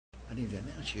I need to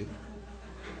announce you.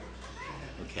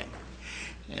 Okay.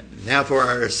 And now for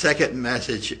our second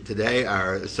message today,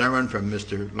 our sermon from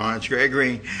Mr. Lawrence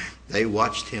Gregory. They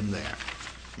watched him there.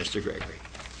 Mr. Gregory.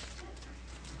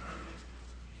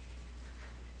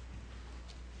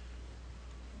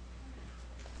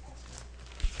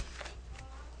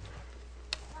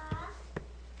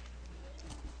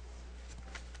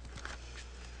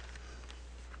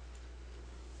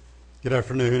 Good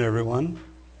afternoon, everyone.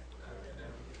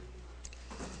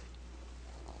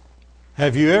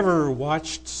 Have you ever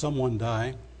watched someone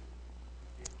die?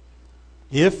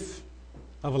 If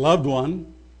of a loved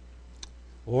one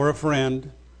or a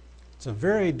friend, it's a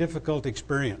very difficult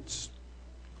experience,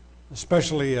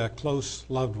 especially a close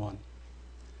loved one.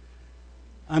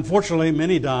 Unfortunately,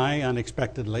 many die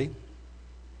unexpectedly,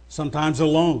 sometimes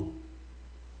alone,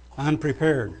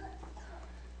 unprepared,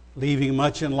 leaving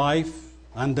much in life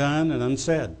undone and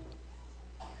unsaid.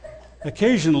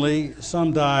 Occasionally,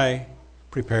 some die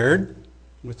prepared,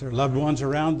 with their loved ones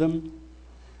around them,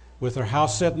 with their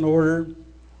house set in order,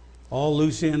 all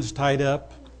loose ends tied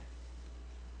up.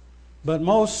 But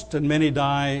most and many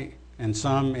die, and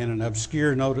some in an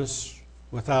obscure notice,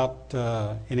 without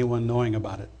anyone knowing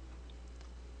about it.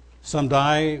 Some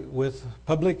die with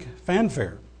public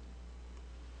fanfare.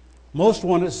 Most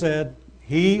want it said,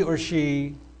 he or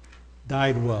she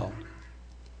died well.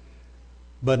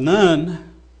 But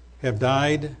none have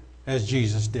died as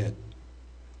Jesus did.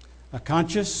 A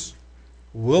conscious,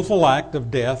 willful act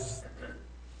of death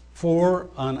for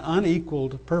an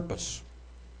unequaled purpose.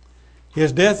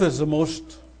 His death is the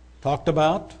most talked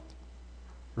about,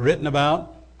 written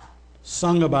about,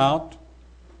 sung about,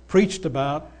 preached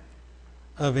about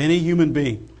of any human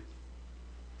being.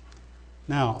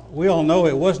 Now, we all know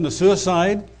it wasn't a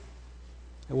suicide.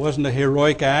 It wasn't a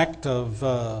heroic act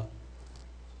of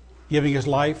giving his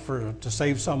life to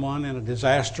save someone in a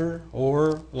disaster,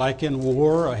 or like in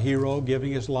war, a hero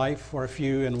giving his life for a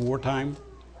few in wartime.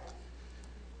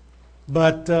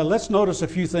 But let's notice a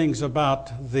few things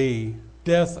about the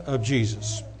death of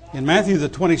Jesus. In Matthew, the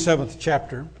 27th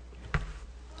chapter,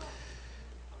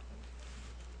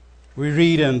 we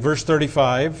read in verse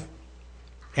 35,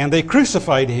 "And they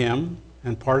crucified him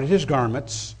and parted his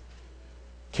garments,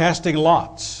 casting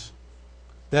lots,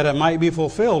 that it might be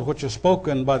fulfilled which is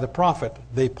spoken by the prophet.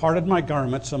 They parted my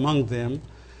garments among them,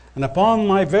 and upon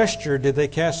my vesture did they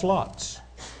cast lots.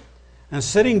 And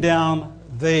sitting down,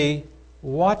 they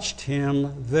watched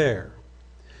him there."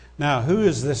 Now, who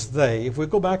is this they? If we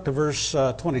go back to verse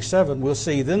 27, we'll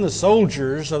see, "Then the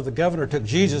soldiers of the governor took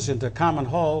Jesus into a common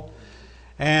hall,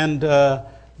 and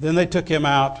then they took him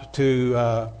out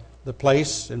to the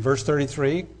place in verse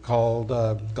 33 called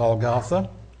Golgotha,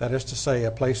 that is to say,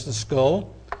 a place of the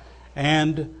skull.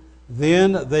 And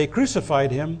then they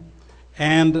crucified him,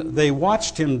 and they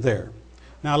watched him there."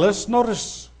 Now let's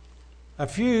notice a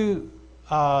few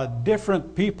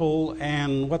different people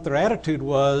and what their attitude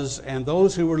was, and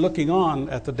those who were looking on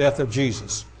at the death of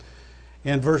Jesus.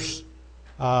 In verse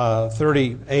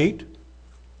 38,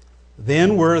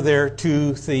 "Then were there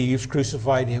two thieves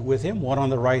crucified with him, one on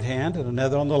the right hand and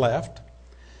another on the left.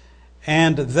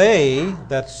 And they,"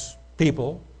 that's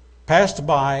people, "passed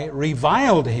by,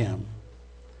 reviled him,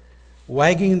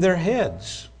 wagging their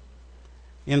heads."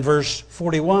 In verse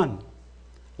 41,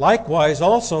 "Likewise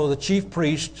also the chief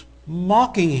priests,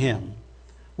 mocking him,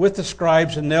 with the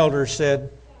scribes and elders,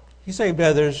 said, He saved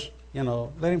others,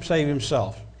 let him save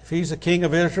himself. If he's the king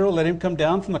of Israel, let him come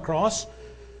down from the cross,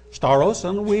 Staros,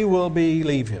 and we will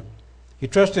believe him. He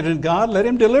trusted in God, let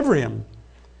him deliver him,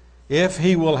 if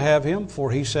he will have him,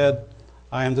 for he said,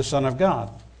 I am the Son of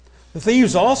God. The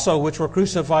thieves also, which were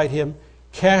crucified him,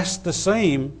 cast the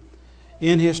same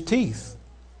in his teeth."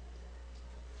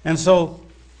 And so,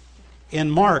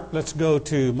 in Mark, let's go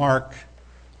to Mark,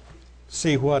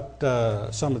 see what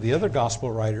some of the other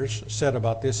gospel writers said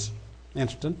about this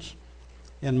instance.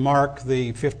 In Mark,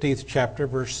 the 15th chapter,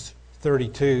 verse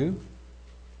 32.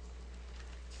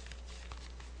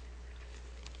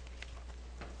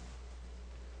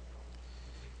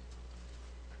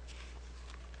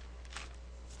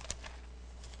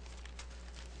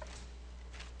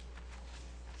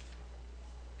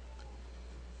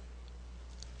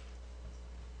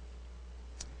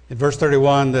 In verse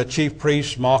 31, the chief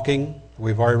priests mocking.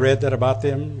 We've already read that about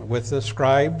them with the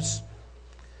scribes.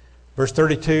 Verse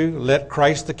 32, "Let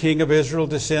Christ the King of Israel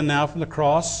descend now from the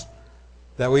cross,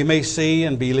 that we may see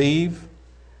and believe.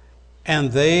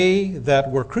 And they that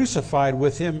were crucified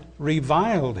with him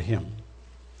reviled him."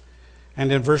 And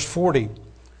in verse 40,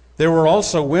 "There were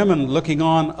also women looking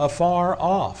on afar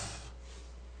off."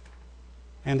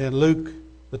 And in Luke,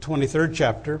 the 23rd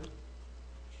chapter,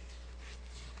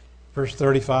 Verse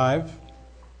 35.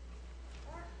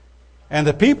 And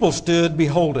the people stood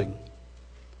beholding,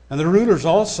 and the rulers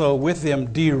also with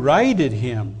them derided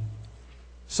him,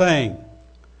 saying,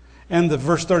 and the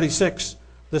verse 36,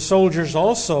 the soldiers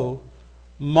also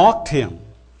mocked him,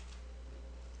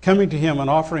 coming to him and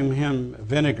offering him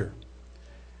vinegar.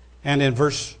 And in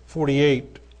verse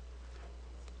 48,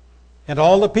 and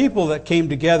all the people that came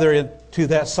together to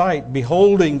that sight,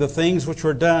 beholding the things which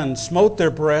were done, smote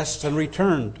their breasts and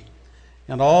returned.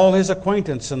 And all his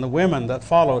acquaintance and the women that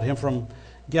followed him from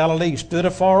Galilee stood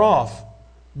afar off,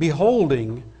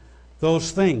 beholding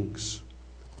those things.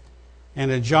 And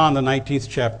in John, the 19th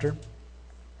chapter,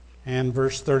 and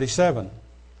verse 37.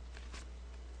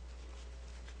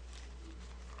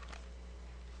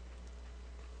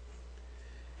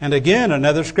 And again,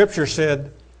 another scripture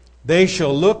said, they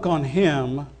shall look on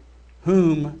him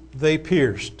whom they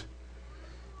pierced.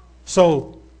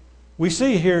 So, we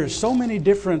see here so many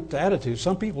different attitudes.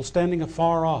 Some people standing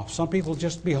afar off. Some people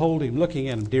just beholding, looking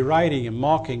at him, deriding him,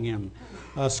 mocking him,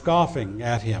 scoffing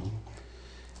at him.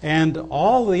 And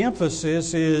all the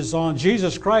emphasis is on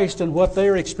Jesus Christ and what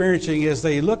they're experiencing as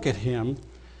they look at him.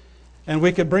 And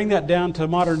we could bring that down to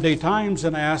modern day times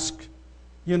and ask,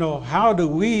 how do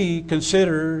we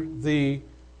consider the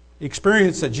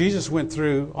experience that Jesus went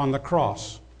through on the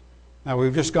cross? Now,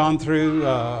 we've just gone through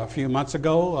a few months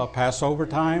ago, Passover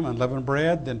time, unleavened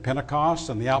bread, then Pentecost,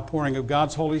 and the outpouring of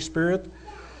God's Holy Spirit.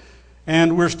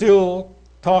 And we're still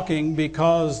talking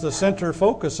because the center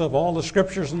focus of all the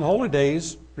scriptures in the holy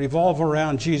days revolve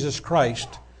around Jesus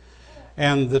Christ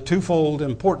and the twofold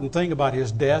important thing about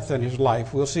his death and his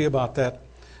life. We'll see about that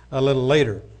a little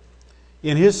later.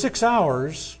 In his 6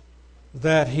 hours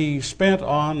that he spent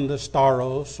on the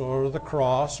stauros or the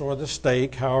cross or the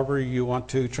stake, however you want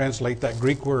to translate that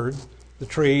Greek word, the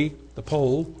tree, the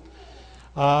pole,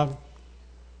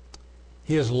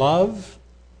 his love,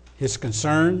 his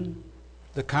concern,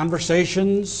 the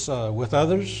conversations with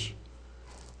others,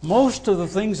 most of the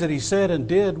things that he said and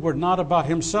did were not about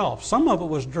himself. Some of it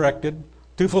was directed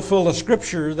to fulfill the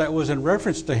scripture that was in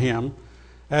reference to him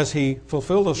as he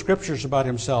fulfilled those scriptures about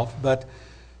himself. But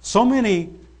so many,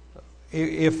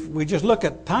 if we just look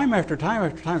at time after time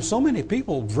after time, so many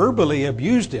people verbally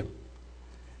abused him.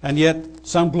 And yet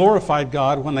some glorified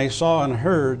God when they saw and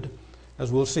heard,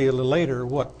 as we'll see a little later,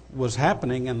 what was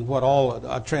happening and what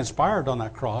all transpired on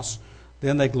that cross.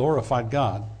 Then they glorified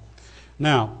God.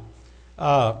 Now,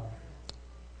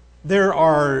 there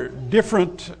are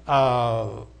different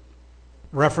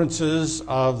references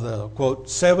of the, quote,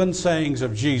 7 sayings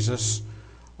of Jesus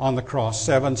on the cross,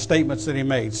 7 statements that he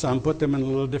made. Some put them in a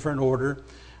little different order,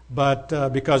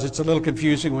 but because it's a little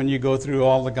confusing when you go through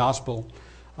all the gospel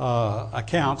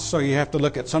accounts, so you have to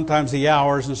look at sometimes the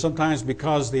hours, and sometimes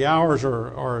because the hours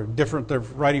are different, they're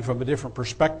writing from a different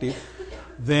perspective,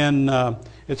 then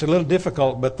it's a little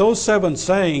difficult. But those 7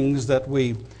 sayings that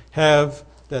we have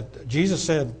that Jesus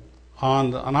said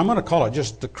on, and I'm going to call it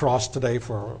just the cross today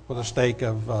for the sake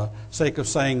of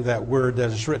saying that word that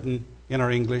is written in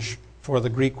our English for the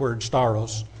Greek word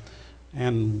stauros,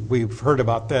 and we've heard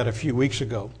about that a few weeks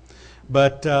ago.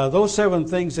 But those 7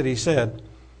 things that he said: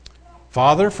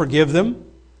 Father, forgive them,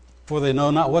 for they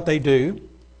know not what they do.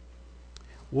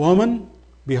 Woman,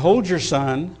 behold your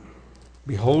son,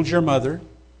 behold your mother.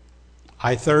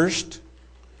 I thirst.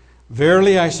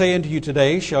 Verily I say unto you,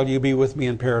 today shall you be with me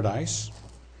in paradise.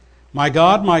 My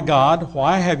God,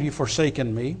 why have you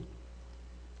forsaken me?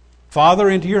 Father,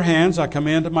 into your hands I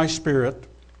commend my spirit,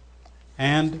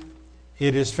 and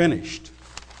it is finished.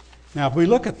 Now, if we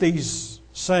look at these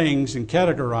sayings and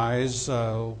categorize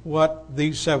what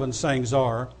these 7 sayings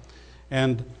are,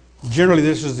 and generally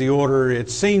this is the order,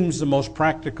 it seems the most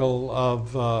practical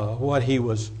of what he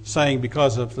was saying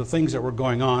because of the things that were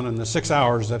going on in the 6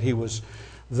 hours that he was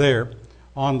there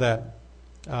on that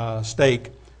stake.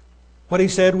 What he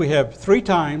said, we have 3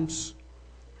 times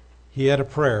he had a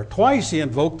prayer. Twice he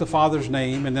invoked the Father's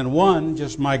name, and then one,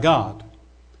 just my God.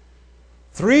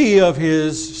 3 of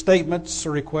his statements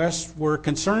or requests were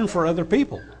concern for other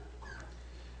people.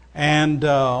 And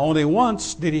only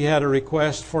once did he had a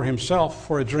request for himself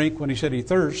for a drink when he said he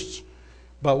thirsts,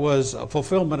 but was a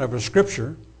fulfillment of a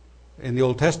scripture in the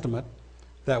Old Testament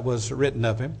that was written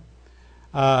of him.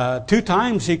 2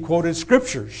 times he quoted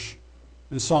scriptures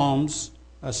in Psalms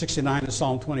 69 and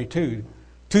Psalm 22.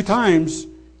 2 times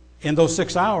in those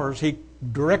 6 hours he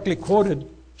directly quoted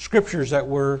scriptures that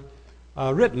were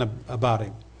written about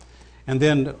him. And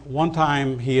then one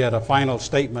time he had a final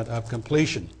statement of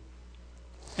completion.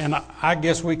 And I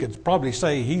guess we could probably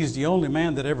say he's the only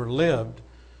man that ever lived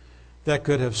that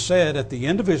could have said at the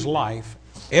end of his life,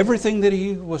 everything that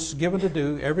he was given to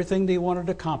do, everything that he wanted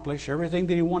to accomplish, everything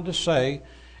that he wanted to say,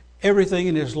 everything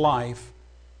in his life,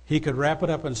 he could wrap it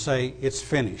up and say, it's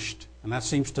finished. And that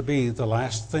seems to be the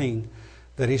last thing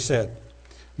that he said.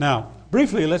 Now,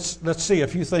 briefly, let's see a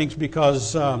few things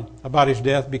about his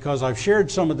death, because I've shared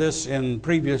some of this in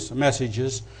previous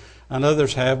messages, and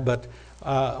others have, but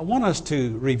I want us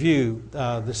to review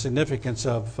the significance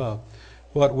of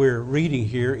what we're reading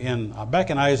here back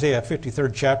in Isaiah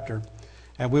 53rd chapter.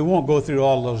 And we won't go through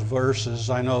all those verses.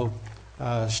 I know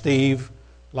Steve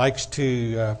likes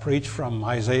to preach from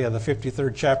Isaiah the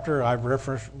 53rd chapter. I've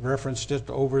referenced it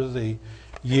over the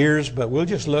years, but we'll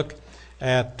just look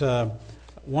at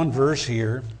one verse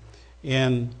here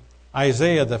in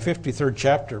Isaiah the 53rd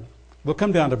chapter. We'll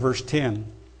come down to verse 10.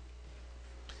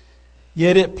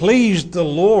 Yet it pleased the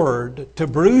Lord to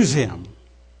bruise him.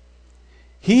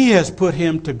 He has put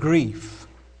him to grief.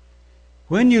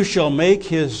 When you shall make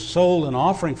his soul an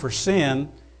offering for sin,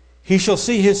 he shall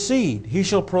see his seed. He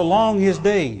shall prolong his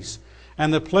days,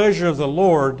 and the pleasure of the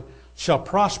Lord shall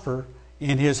prosper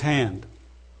in his hand.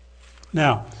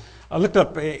 Now, I looked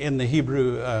up in the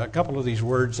Hebrew a couple of these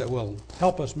words that will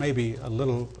help us maybe a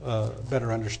little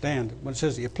better understand. When it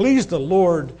says, it pleased the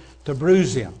Lord to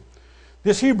bruise him.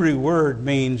 This Hebrew word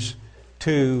means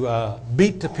to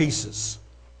beat to pieces,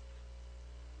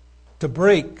 to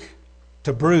break,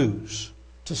 to bruise,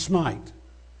 to smite.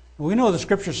 We know the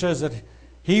Scripture says that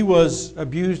he was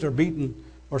abused or beaten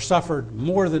or suffered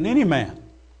more than any man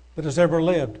that has ever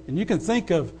lived. And you can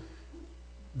think of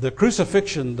the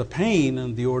crucifixion, the pain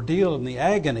and the ordeal and the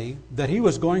agony that he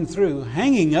was going through,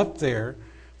 hanging up there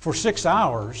for 6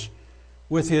 hours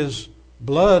with his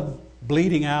blood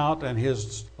bleeding out and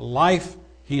his life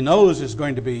he knows is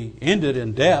going to be ended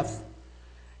in death,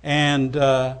 and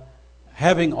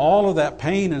having all of that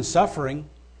pain and suffering.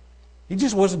 He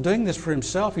just wasn't doing this for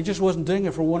himself. He just wasn't doing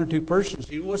it for one or two persons.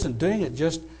 He wasn't doing it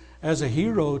just as a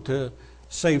hero to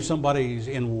save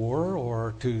somebody in war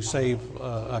or to save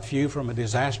a few from a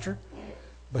disaster.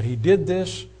 But he did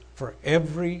this for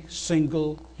every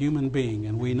single human being,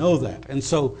 and we know that. And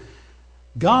so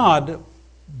God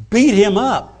beat him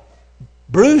up,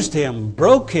 bruised him,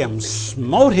 broke him,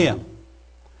 smote him.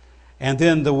 And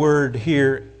then the word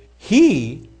here,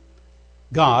 he,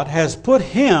 God, has put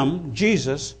him,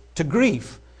 Jesus, to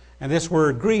grief. And this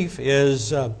word grief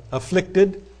is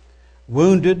afflicted,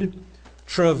 wounded,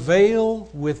 travail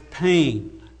with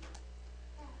pain.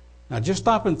 Now just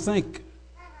stop and think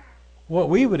what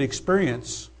we would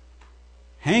experience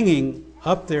hanging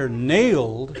up there,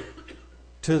 nailed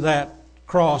to that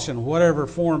cross in whatever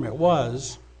form it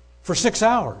was, for 6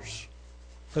 hours.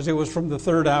 Because it was from the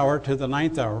 3rd hour to the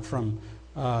 9th hour, from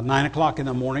 9 o'clock in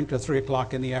the morning to 3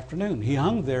 o'clock in the afternoon. He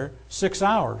hung there 6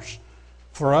 hours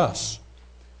for us.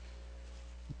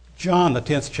 John, the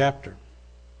 10th chapter.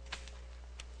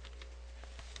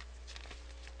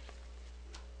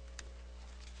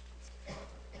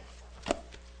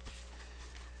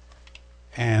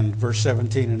 And verse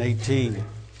 17 and 18.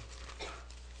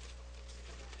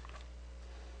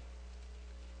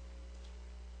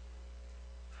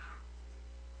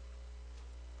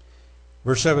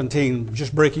 Verse 17,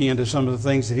 just breaking into some of the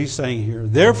things that he's saying here.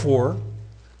 Therefore,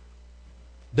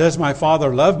 does my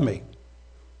Father love me?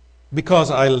 Because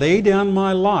I lay down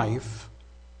my life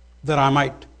that I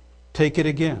might take it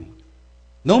again.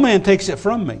 No man takes it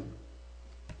from me,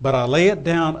 but I lay it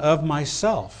down of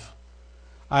myself.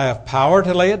 I have power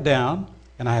to lay it down,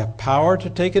 and I have power to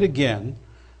take it again.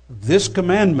 This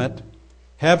commandment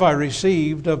have I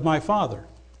received of my Father.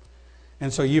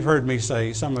 And so you've heard me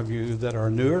say, some of you that are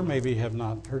newer maybe have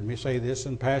not heard me say this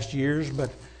in past years,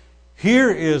 but here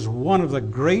is one of the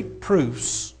great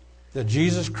proofs that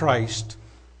Jesus Christ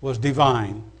was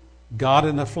divine, God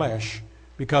in the flesh,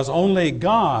 because only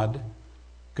God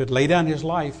could lay down his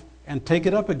life and take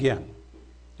it up again.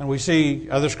 And we see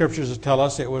other scriptures that tell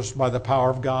us it was by the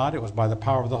power of God, it was by the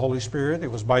power of the Holy Spirit,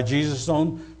 it was by Jesus'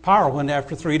 own power when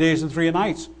after 3 days and 3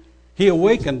 nights he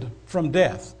awakened from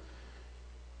death.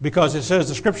 Because it says,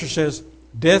 the scripture says,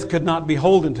 death could not be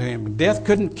holden to him. Death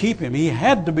couldn't keep him. He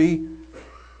had to be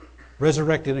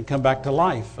resurrected and come back to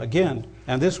life again.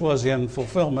 And this was in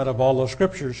fulfillment of all those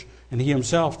scriptures, and he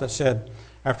himself that said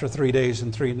after 3 days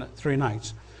and three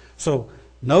nights. So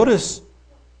notice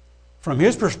from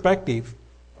his perspective,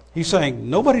 he's saying,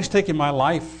 nobody's taking my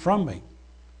life from me.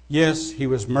 Yes, he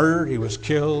was murdered, he was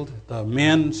killed, the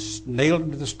men nailed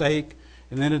him to the stake,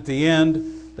 and then at the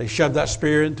end, they shoved that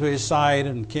spear into his side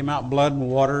and came out blood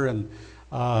and water. And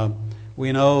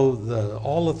we know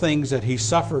all the things that he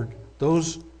suffered,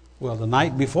 the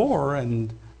night before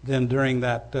and then during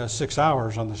that 6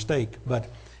 hours on the stake. But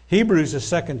Hebrews, the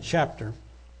 2nd chapter,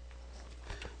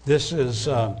 This is,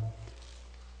 I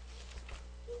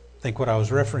think, what I was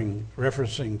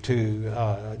referencing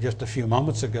to just a few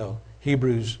moments ago,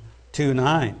 Hebrews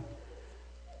 2:9.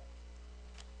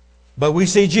 But we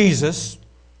see Jesus,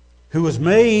 who was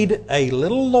made a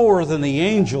little lower than the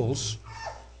angels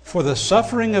for the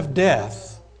suffering of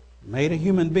death, made a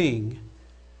human being,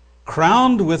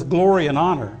 crowned with glory and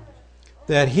honor,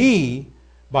 that he,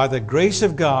 by the grace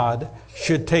of God,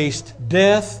 should taste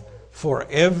death for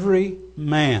every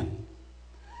man.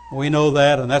 We know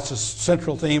that, and that's a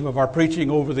central theme of our preaching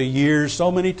over the years,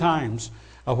 so many times,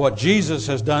 of what Jesus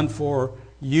has done for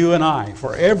you and I,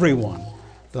 for everyone.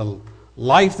 The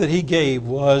life that he gave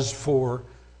was for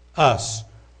us,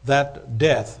 that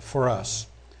death for us.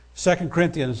 2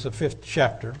 Corinthians, the 5th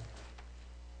chapter,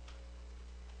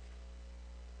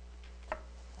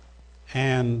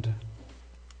 and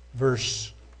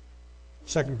verse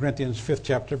 2 Corinthians 5th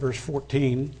chapter, verse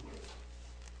 14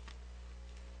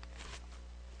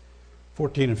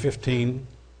 and 15.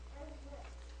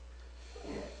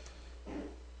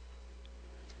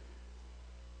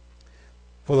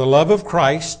 For the love of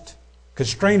Christ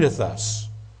constraineth us,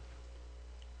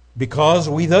 because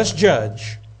we thus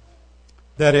judge,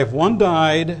 that if one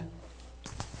died...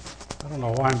 I don't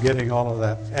know why I'm getting all of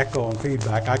that echo and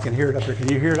feedback. I can hear it up there.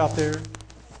 Can you hear it out there?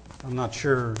 I'm not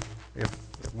sure if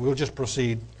we'll just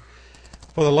proceed.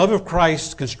 For the love of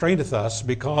Christ constraineth us,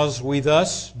 because we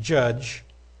thus judge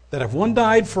that if one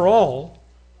died for all,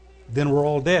 then we're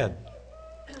all dead.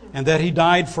 And that he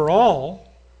died for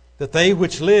all, that they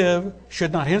which live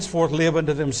should not henceforth live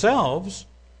unto themselves,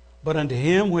 but unto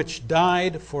him which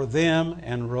died for them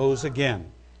and rose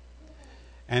again.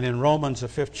 And in Romans, the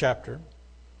 5th chapter,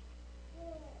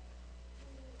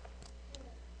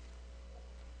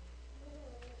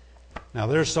 now,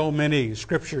 there's so many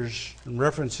scriptures and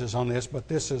references on this, but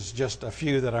this is just a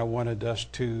few that I wanted us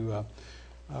to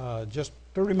just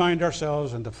to remind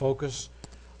ourselves and to focus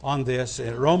on this.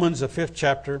 In Romans, the 5th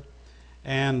chapter,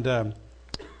 and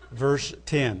verse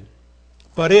 10.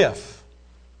 But if,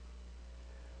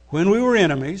 when we were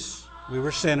enemies, we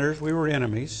were sinners, we were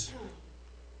enemies,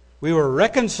 we were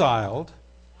reconciled,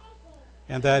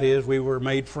 and that is, we were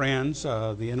made friends.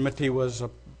 The enmity was a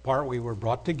part, we were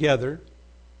brought together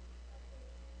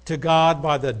to God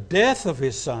by the death of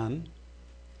his Son,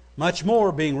 much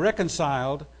more being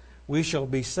reconciled, we shall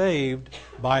be saved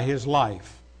by his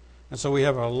life. And so we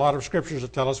have a lot of scriptures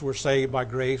that tell us we're saved by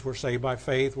grace, we're saved by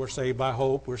faith, we're saved by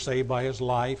hope, we're saved by his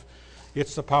life.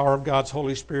 It's the power of God's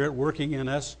Holy Spirit working in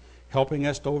us, helping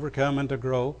us to overcome and to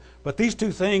grow. But these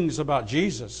two things about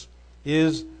Jesus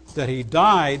is that he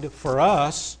died for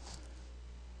us,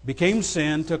 became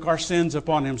sin, took our sins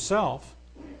upon himself,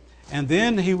 and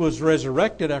then he was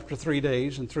resurrected after 3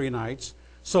 days and 3 nights.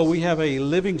 So we have a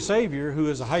living Savior who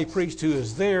is a high priest who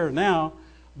is there now.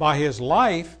 By his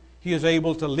life, he is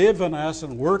able to live in us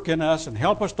and work in us and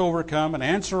help us to overcome and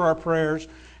answer our prayers.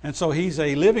 And so he's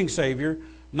a living Savior,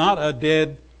 not a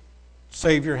dead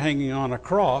Savior hanging on a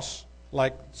cross,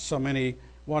 like so many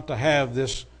want to have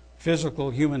this physical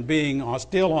human being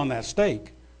still on that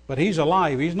stake. But he's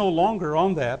alive. He's no longer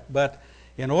on that. But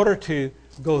in order to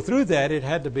go through that, it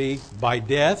had to be by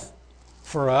death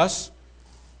for us,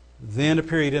 then a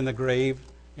period in the grave,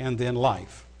 and then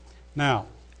life. Now,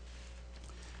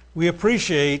 we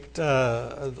appreciate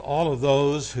all of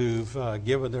those who've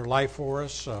given their life for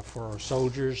us, for our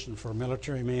soldiers and for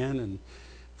military men, and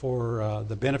for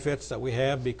the benefits that we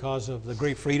have because of the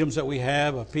great freedoms that we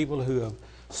have of people who have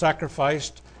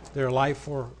sacrificed their life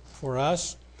for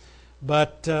us.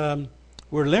 But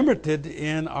we're limited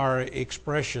in our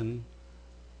expression.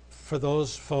 For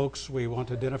those folks, we want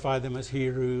to identify them as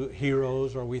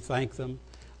heroes, or we thank them.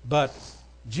 But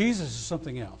Jesus is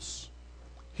something else.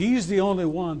 He's the only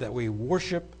one that we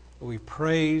worship, that we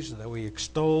praise, that we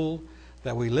extol,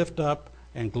 that we lift up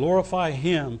and glorify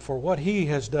him for what he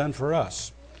has done for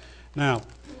us. Now,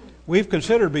 we've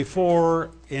considered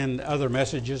before in other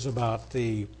messages about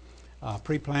the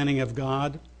pre-planning of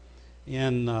God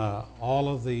in all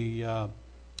of the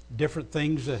different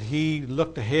things that he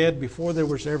looked ahead before there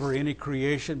was ever any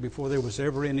creation, before there was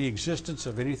ever any existence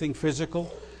of anything physical.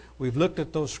 We've looked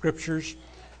at those scriptures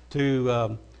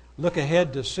to look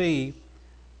ahead to see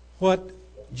what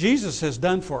Jesus has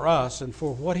done for us and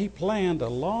for what he planned a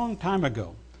long time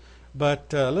ago. But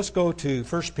let's go to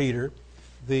 1 Peter,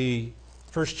 the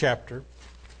 1st chapter.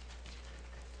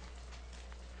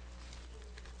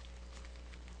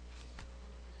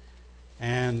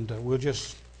 And we'll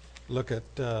just look at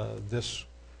this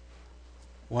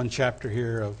one chapter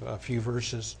here of a few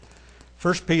verses.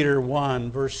 1 Peter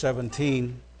 1, verse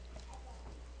 17.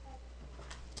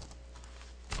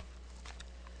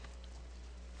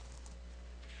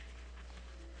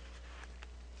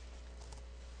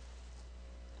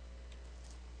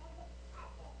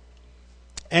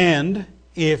 And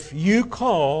if you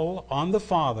call on the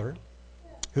Father,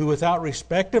 who without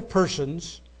respect of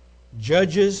persons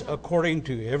judges according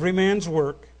to every man's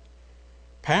work,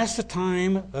 pass the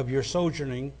time of your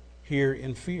sojourning here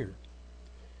in fear.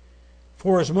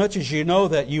 Forasmuch as you know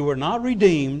that you were not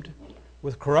redeemed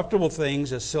with corruptible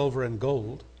things as silver and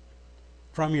gold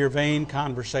from your vain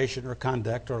conversation or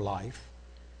conduct or life,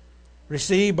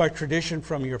 received by tradition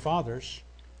from your fathers,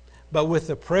 but with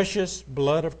the precious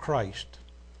blood of Christ,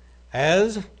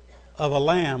 as of a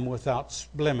lamb without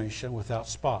blemish and without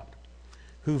spot,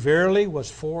 who verily was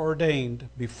foreordained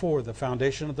before the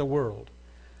foundation of the world,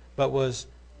 but was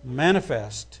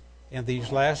manifest in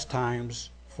these last times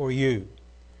for you,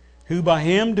 who by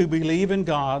him do believe in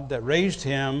God, that raised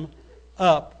him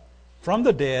up from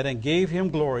the dead and gave him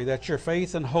glory, that your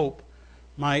faith and hope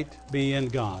might be in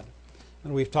God.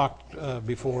 And we've talked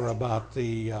before about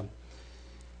the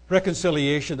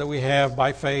reconciliation that we have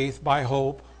by faith, by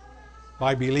hope,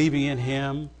 by believing in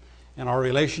him, and our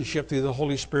relationship through the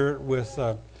Holy Spirit with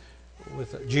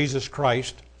Jesus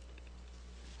Christ.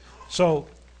 So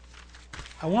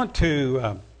I want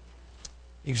to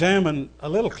examine a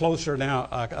little closer now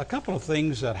a couple of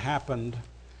things that happened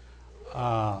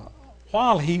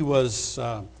while he was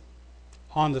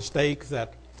on the stake,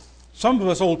 that some of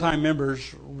us old-time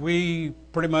members, we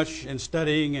pretty much in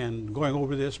studying and going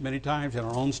over this many times in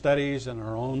our own studies and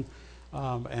our own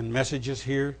and messages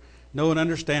here, know and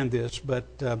understand this. But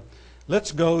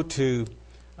let's go to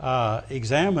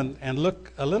examine and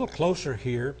look a little closer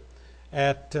here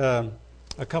at a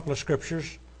couple of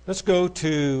scriptures. Let's go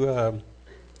to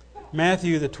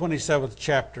Matthew, the 27th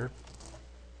chapter,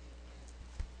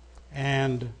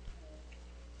 and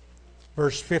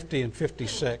verse 50 and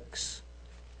 56.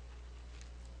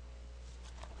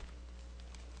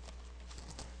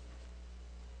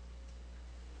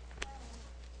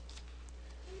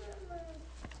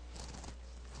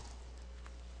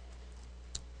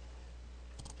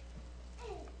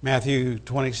 Matthew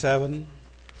 27,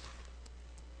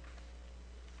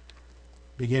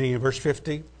 beginning in verse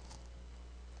 50.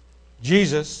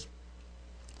 Jesus,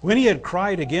 when he had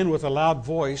cried again with a loud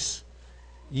voice,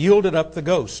 yielded up the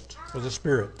ghost, or the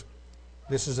spirit.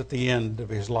 This is at the end of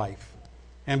his life.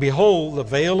 And behold, the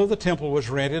veil of the temple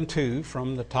was rent in two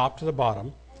from the top to the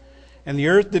bottom, and the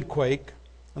earth did quake,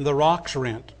 and the rocks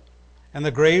rent, and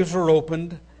the graves were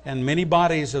opened, and many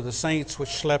bodies of the saints which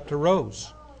slept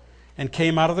arose, and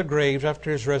came out of the graves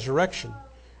after his resurrection,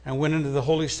 and went into the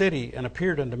holy city, and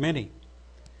appeared unto many.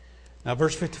 Now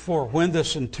verse 54, when the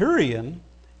centurion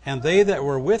and they that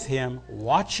were with him,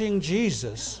 watching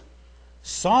Jesus,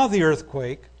 saw the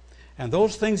earthquake, and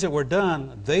those things that were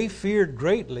done, they feared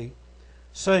greatly,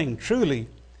 saying, truly,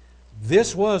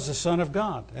 this was the Son of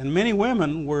God. And many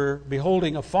women were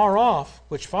beholding afar off,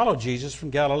 which followed Jesus from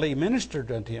Galilee,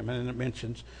 ministered unto him. And it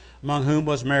mentions, among whom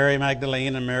was Mary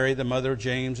Magdalene, and Mary, the mother of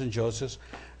James and Joseph,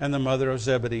 and the mother of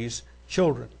Zebedee's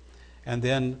children. And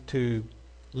then to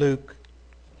Luke,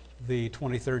 the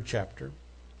 23rd chapter.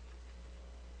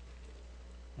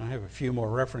 I have a few more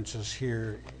references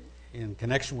here in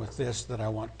connection with this that I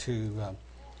want to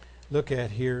look at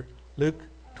here. Luke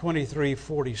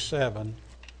 23:47.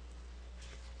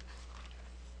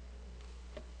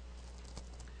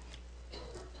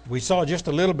 We saw just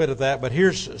a little bit of that, but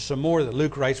here's some more that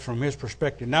Luke writes from his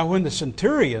perspective. Now when the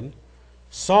centurion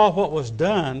saw what was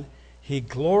done, he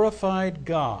glorified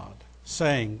God,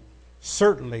 saying,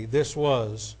 certainly this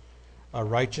was a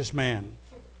righteous man.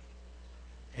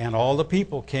 And all the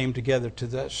people came together to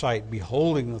that sight,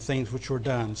 beholding the things which were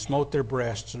done, smote their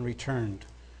breasts and returned.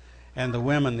 And the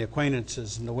women, the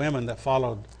acquaintances, and the women that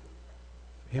followed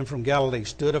him from Galilee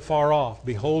stood afar off,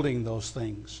 beholding those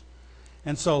things.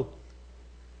 And so,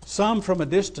 some from a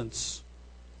distance,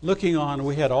 looking on,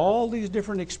 we had all these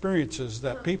different experiences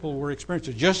that people were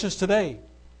experiencing. Just as today,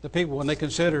 the people, when they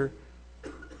consider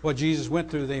what Jesus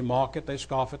went through, they mock it, they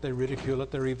scoff it, they ridicule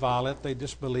it, they revile it, they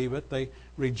disbelieve it, they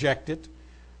reject it.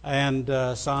 And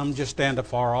some just stand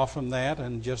afar off from that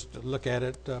and just look at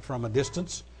it from a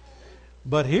distance.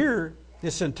 But here,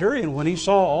 the centurion, when he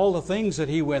saw all the things that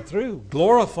he went through,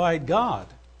 glorified God.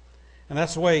 And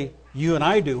that's the way you and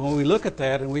I do. When we look at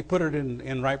that and we put it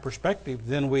in right perspective,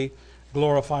 then we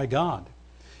glorify God.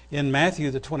 In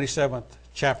Matthew, the 27th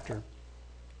chapter,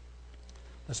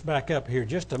 let's back up here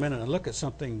just a minute and look at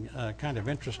something kind of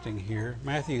interesting here.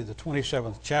 Matthew, the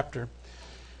 27th chapter,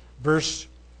 verse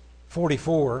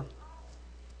 44.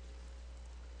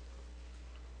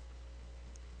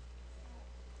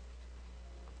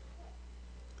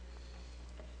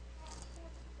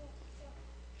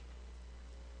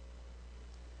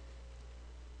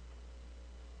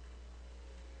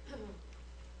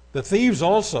 The thieves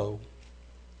also,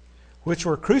 which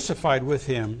were crucified with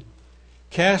him,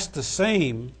 cast the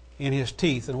same in his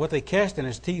teeth. And what they cast in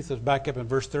his teeth is back up in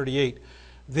verse 38.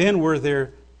 Then were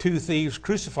there two thieves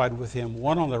crucified with him,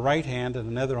 one on the right hand and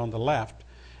another on the left.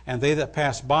 And they that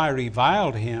passed by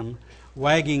reviled him,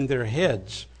 wagging their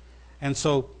heads. And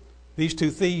so these two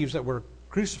thieves that were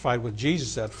crucified with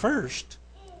Jesus at first,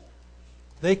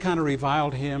 they kind of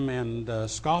reviled him and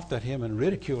scoffed at him and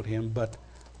ridiculed him. But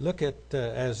look at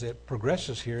as it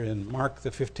progresses here in Mark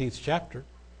the 15th chapter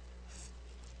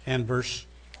and verse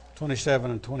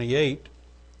 27 and 28.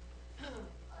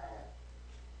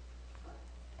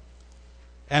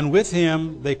 And with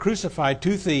him they crucified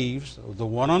two thieves, the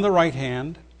one on the right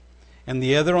hand and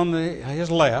the other on his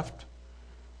left.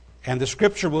 And the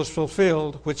scripture was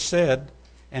fulfilled, which said,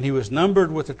 and he was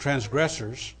numbered with the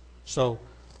transgressors. So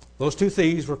those two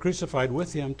thieves were crucified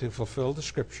with him to fulfill the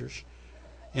scriptures.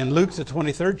 In Luke the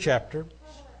 23rd chapter,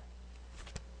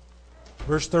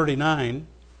 verse 39,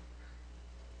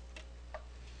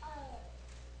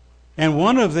 and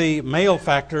one of the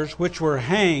malefactors which were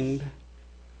hanged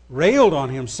railed on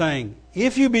him, saying,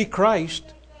 If you be Christ,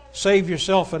 save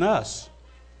yourself and us.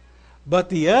 But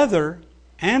the other,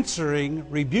 answering,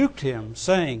 rebuked him,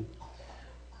 saying,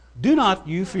 Do not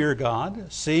you fear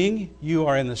God, seeing you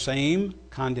are in the same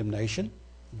condemnation,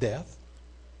 death?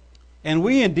 And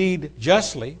we indeed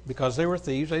justly, because they were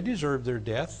thieves, they deserved their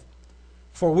death.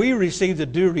 For we received the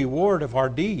due reward of our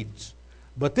deeds.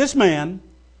 But this man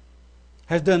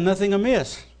has done nothing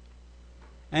amiss.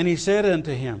 And he said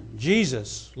unto him,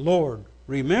 Jesus, Lord,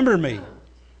 remember me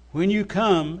when you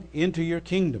come into your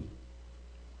kingdom.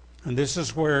 And this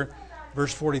is where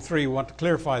verse 43, we want to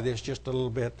clarify this just a little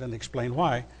bit and explain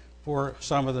why for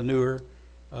some of the newer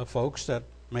folks that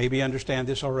maybe understand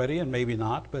this already and maybe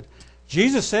not. But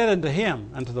Jesus said unto him,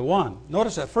 unto the one.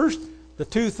 Notice at first the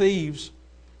two thieves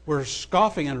were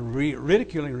scoffing and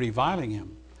ridiculing, reviling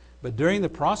him. But during the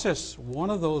process, one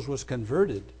of those was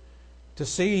converted to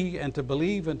see and to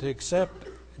believe and to accept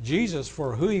Jesus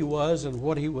for who he was and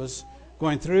what he was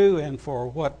going through and for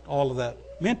what all of that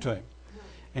meant to him.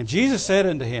 And Jesus said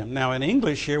unto him, now in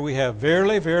English here we have,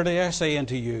 Verily, verily, I say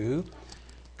unto you,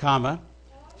 comma,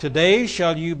 today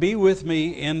shall you be with me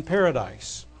in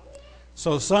paradise.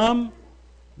 So some,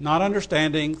 not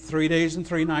understanding 3 days and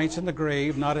 3 nights in the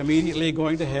grave, not immediately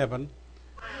going to heaven,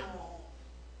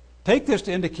 take this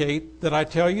to indicate that I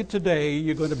tell you today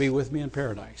you're going to be with me in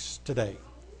paradise today.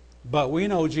 But we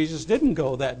know Jesus didn't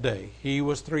go that day. He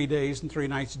was 3 days and 3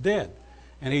 nights dead.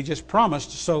 And he just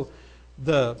promised. So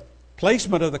the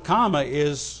placement of the comma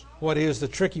is what is the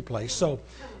tricky place. So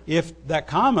if that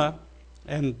comma,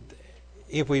 and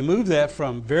if we move that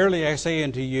from verily I say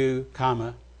unto you,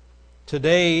 comma,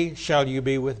 today shall you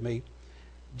be with me,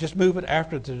 just move it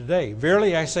after the today.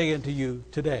 Verily I say unto you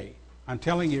today. I'm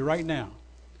telling you right now,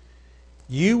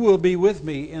 you will be with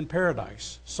me in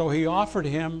paradise. So he offered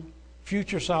him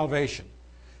future salvation.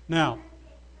 Now,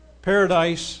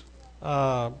 paradise,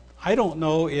 I don't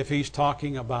know if he's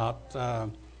talking about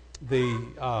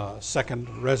the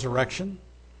second resurrection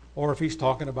or if he's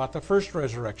talking about the first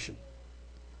resurrection.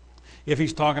 If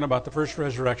he's talking about the first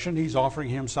resurrection, he's offering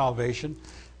him salvation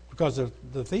because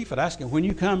the thief had asked him, when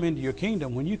you come into your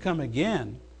kingdom, when you come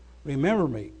again, remember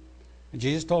me. And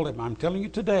Jesus told him, I'm telling you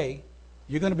today,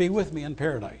 you're going to be with me in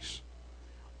paradise.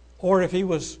 Or if he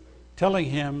was telling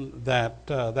him that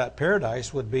that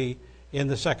paradise would be in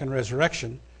the second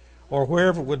resurrection, or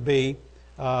wherever it would be,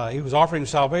 he was offering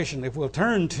salvation. If we'll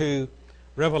turn to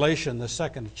Revelation, the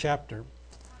 2nd chapter,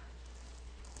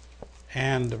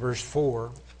 and verse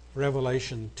 4,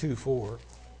 Revelation 2:4.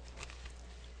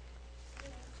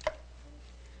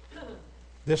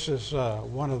 This is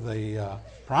one of the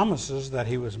promises that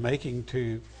he was making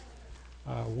to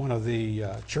one of the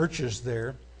churches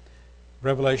there.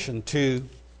 Revelation 2,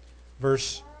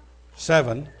 verse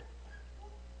 7.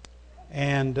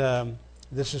 And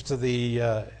this is to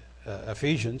the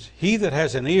Ephesians. He that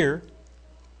has an ear,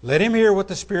 let him hear what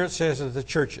the Spirit says to the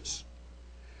churches.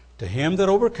 To him that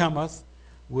overcometh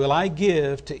will I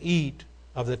give to eat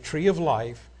of the tree of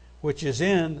life, which is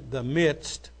in the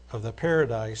midst of the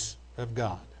paradise of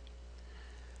God.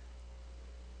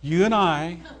 You and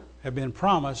I have been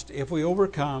promised, if we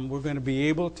overcome, we're going to be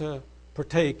able to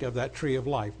partake of that tree of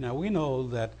life. Now, we know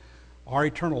that our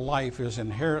eternal life is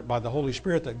inherent by the Holy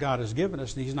Spirit that God has given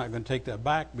us, and He's not going to take that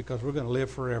back because we're going to live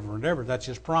forever and ever. That's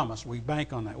His promise. We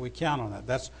bank on that. We count on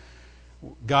that.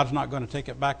 God's not going to take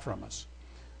it back from us.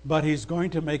 But He's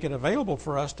going to make it available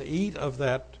for us to eat of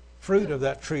that fruit of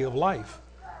that tree of life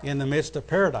in the midst of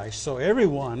paradise. So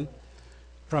everyone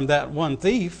from that one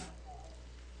thief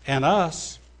and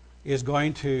us is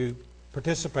going to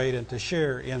participate and to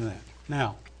share in that.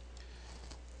 Now,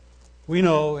 we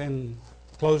know in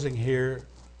closing here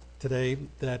today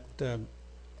that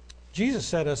Jesus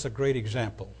set us a great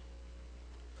example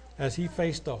as he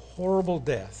faced a horrible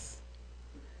death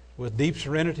with deep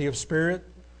serenity of spirit,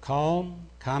 calm,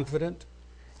 confident.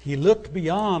 He looked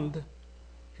beyond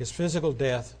his physical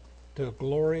death to a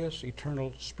glorious,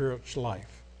 eternal spiritual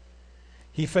life.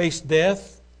 He faced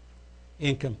death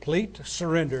in complete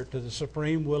surrender to the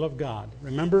supreme will of God.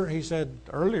 Remember, he said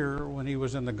earlier when he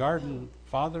was in the garden,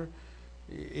 Father,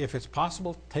 if it's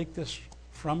possible, take this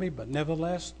from me, but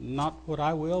nevertheless, not what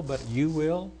I will, but you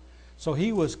will. So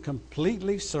he was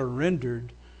completely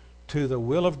surrendered to the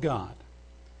will of God.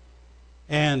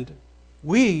 And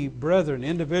we, brethren,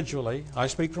 individually, I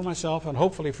speak for myself and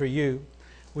hopefully for you,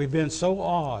 we've been so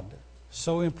awed,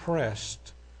 so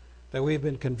impressed that we've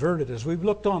been converted. As we've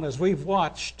looked on, as we've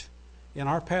watched in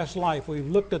our past life, we've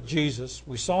looked at Jesus,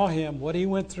 we saw him, what he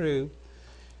went through,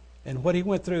 and what he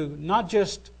went through, not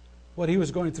just what he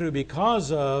was going through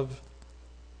because of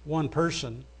one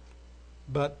person,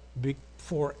 but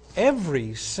for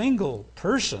every single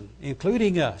person,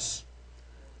 including us,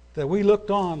 that we looked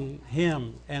on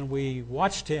him and we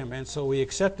watched him, and so we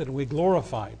accepted and we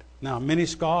glorified. Now, many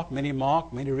scoff, many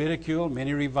mock, many ridicule,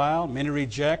 many revile, many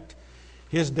reject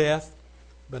his death,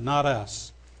 but not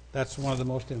us. That's one of the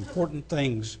most important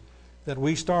things that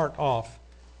we start off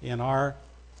in our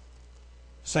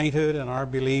sainthood and our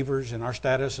believers and our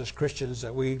status as Christians,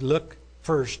 that we look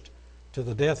first to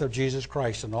the death of Jesus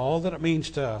Christ and all that it means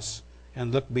to us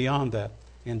and look beyond that.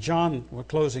 In John, we're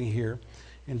closing here,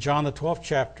 in John the 12th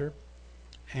chapter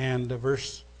and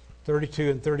verse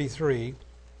 32 and 33,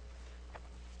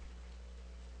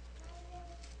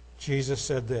 Jesus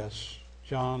said this,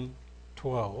 John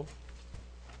 12,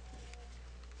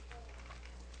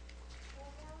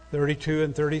 32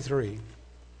 and 33.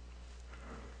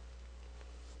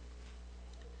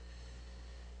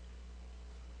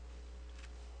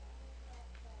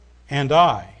 And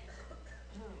I,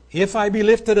 if I be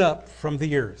lifted up from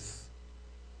the earth,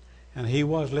 and he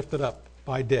was lifted up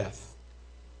by death,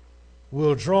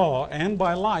 will draw, and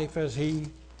by life as he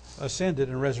ascended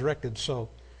and resurrected, so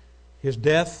his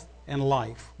death and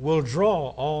life will draw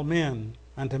all men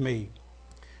unto me.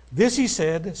 This he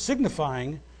said,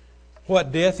 signifying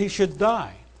what death he should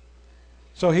die.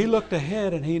 So he looked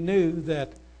ahead and he knew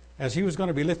that as he was going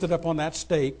to be lifted up on that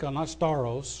stake, on that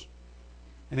stauros,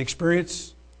 and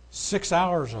experience 6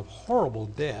 hours of horrible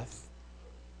death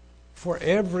for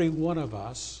every one of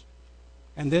us,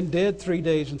 and then dead 3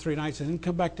 days and 3 nights, and then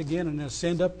come back again and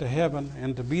ascend up to heaven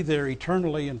and to be there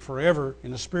eternally and forever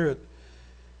in the Spirit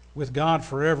with God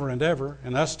forever and ever,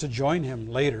 and us to join him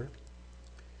later.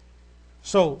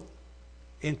 So,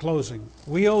 in closing,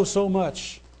 we owe so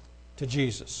much to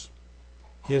Jesus.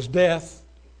 His death,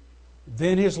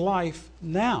 then his life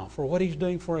now, for what he's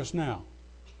doing for us now.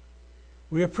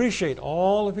 We appreciate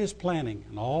all of his planning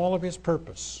and all of his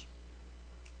purpose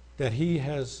that he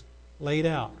has laid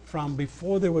out from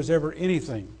before there was ever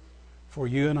anything for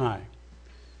you and I.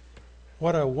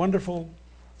 What a wonderful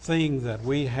thing that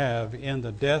we have in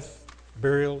the death,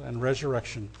 burial, and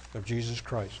resurrection of Jesus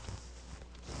Christ.